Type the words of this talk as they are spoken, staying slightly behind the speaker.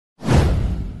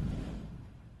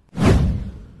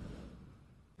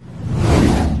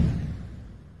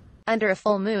under a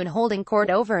full moon holding court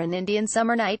over an Indian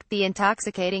summer night. The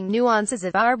intoxicating nuances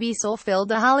of RBsoul filled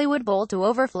the Hollywood Bowl to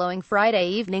overflowing Friday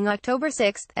evening, October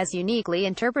 6th, as uniquely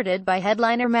interpreted by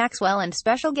headliner Maxwell and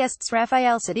special guests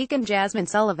Raphael, Saadiq and Jazmine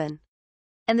Sullivan.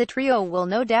 And the trio will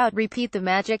no doubt repeat the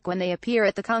magic when they appear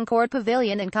at the Concord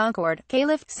Pavilion in Concord,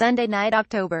 Calif, Sunday night,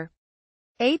 October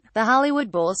 8. The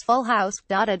Hollywood Bowl's full house,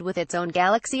 dotted with its own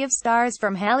galaxy of stars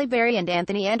from Halle Berry and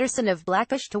Anthony Anderson of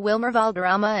Blackfish to Wilmer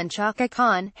Valderrama and Chaka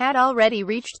Khan, had already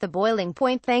reached the boiling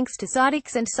point thanks to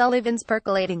Saadiq's and Sullivan's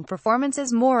percolating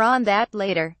performances. More on that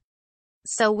later.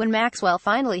 So when Maxwell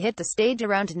finally hit the stage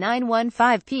around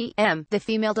 9:15 p.m., the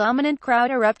female-dominant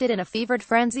crowd erupted in a fevered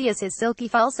frenzy as his silky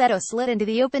falsetto slid into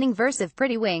the opening verse of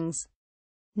Pretty Wings.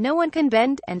 No one can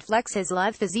bend and flex his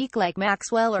lithe physique like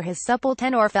Maxwell or his supple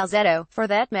tenor falsetto, for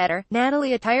that matter,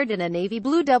 Natalie attired in a navy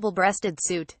blue double-breasted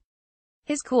suit.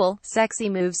 His cool, sexy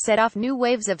moves set off new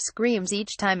waves of screams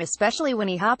each time, especially when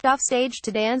he hopped off stage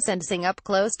to dance and sing up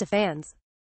close to fans.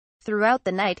 Throughout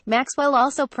the night, Maxwell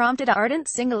also prompted ardent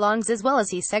sing-alongs as well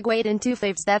as he segued into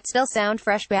faves that still sound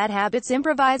fresh: Bad Habits,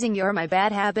 improvising You're My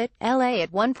Bad Habit, LA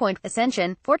at one point,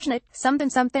 Ascension, Fortunate, Something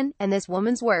Something, and This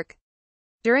Woman's Work.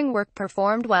 During work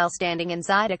performed while standing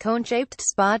inside a cone-shaped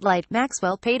spotlight,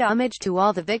 Maxwell paid homage to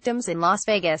all the victims in Las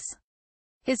Vegas.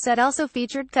 His set also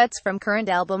featured cuts from current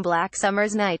album Black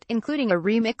Summer's Night, including a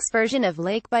remix version of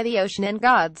Lake by the Ocean and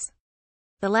Gods.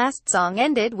 The last song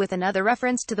ended with another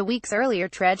reference to the week's earlier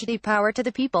tragedy, Power to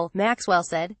the People, Maxwell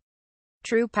said.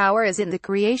 True power is in the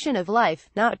creation of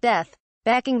life, not death.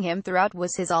 Backing him throughout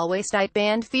was his Always Tight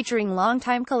band featuring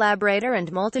longtime collaborator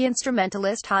and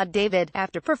multi-instrumentalist Hod David.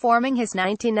 After performing his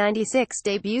 1996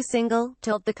 debut single,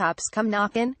 Till the Cops Come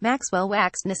Knockin', Maxwell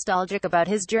waxed nostalgic about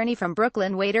his journey from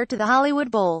Brooklyn waiter to the Hollywood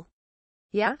Bowl.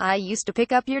 Yeah, I used to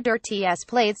pick up your dirty-ass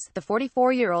plates, the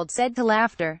 44-year-old said to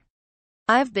Laughter.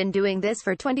 I've been doing this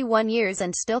for 21 years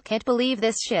and still can't believe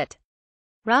this shit.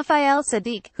 Raphael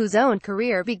Saadiq, whose own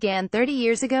career began 30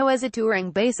 years ago as a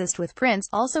touring bassist with Prince,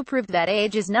 also proved that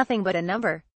age is nothing but a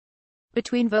number.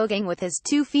 Between voguing with his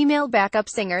two female backup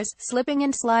singers, slipping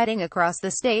and sliding across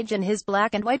the stage in his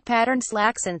black and white patterned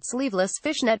slacks and sleeveless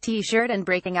fishnet t-shirt and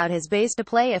breaking out his bass to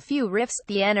play a few riffs,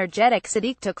 the energetic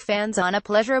Saadiq took fans on a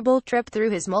pleasurable trip through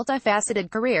his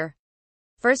multifaceted career.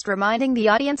 First reminding the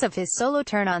audience of his solo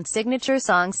turn-on signature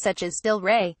songs such as Still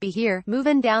Ray, Be Here,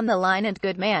 Movin' Down the Line and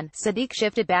Good Man, Saadiq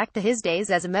shifted back to his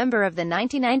days as a member of the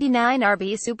 1999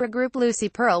 R&B supergroup Lucy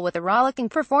Pearl with a rollicking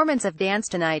performance of Dance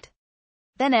Tonight.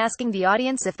 Then asking the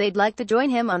audience if they'd like to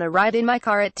join him on a ride in my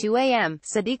car at 2 a.m.,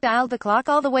 Saadiq dialed the clock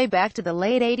all the way back to the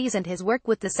late 80s, and his work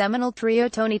with the seminal trio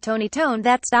Tony Tone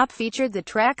That Stop featured the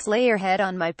tracks Lay Your Head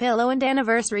on My Pillow and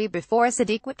Anniversary before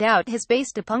Saadiq whipped out his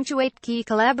bass to punctuate key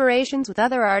collaborations with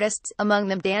other artists, among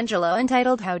them D'Angelo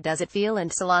entitled How Does It Feel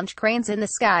and Solange Cranes in the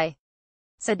Sky.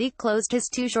 Saadiq closed his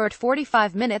too-short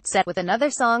 45-minute set with another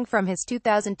song from his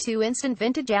 2002 instant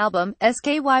vintage album,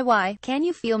 SKYY, Can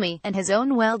You Feel Me, and his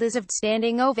own well-deserved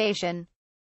standing ovation.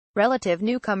 Relative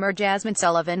newcomer Jazmine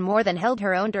Sullivan more than held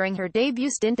her own during her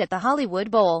debut stint at the Hollywood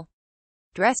Bowl.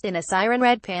 Dressed in a siren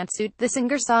red pantsuit, the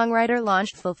singer-songwriter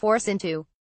launched full force into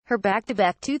her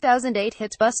back-to-back 2008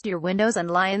 hits Bust Your Windows and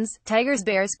Lions, Tigers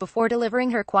Bears before delivering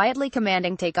her quietly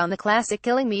commanding take on the classic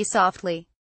Killing Me Softly.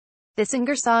 The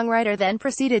singer-songwriter then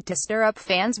proceeded to stir up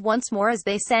fans once more as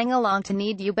they sang along to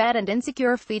Need You Bad and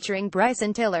Insecure featuring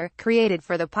Bryson Tiller, created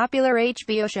for the popular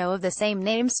HBO show of the same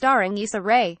name starring Issa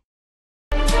Rae.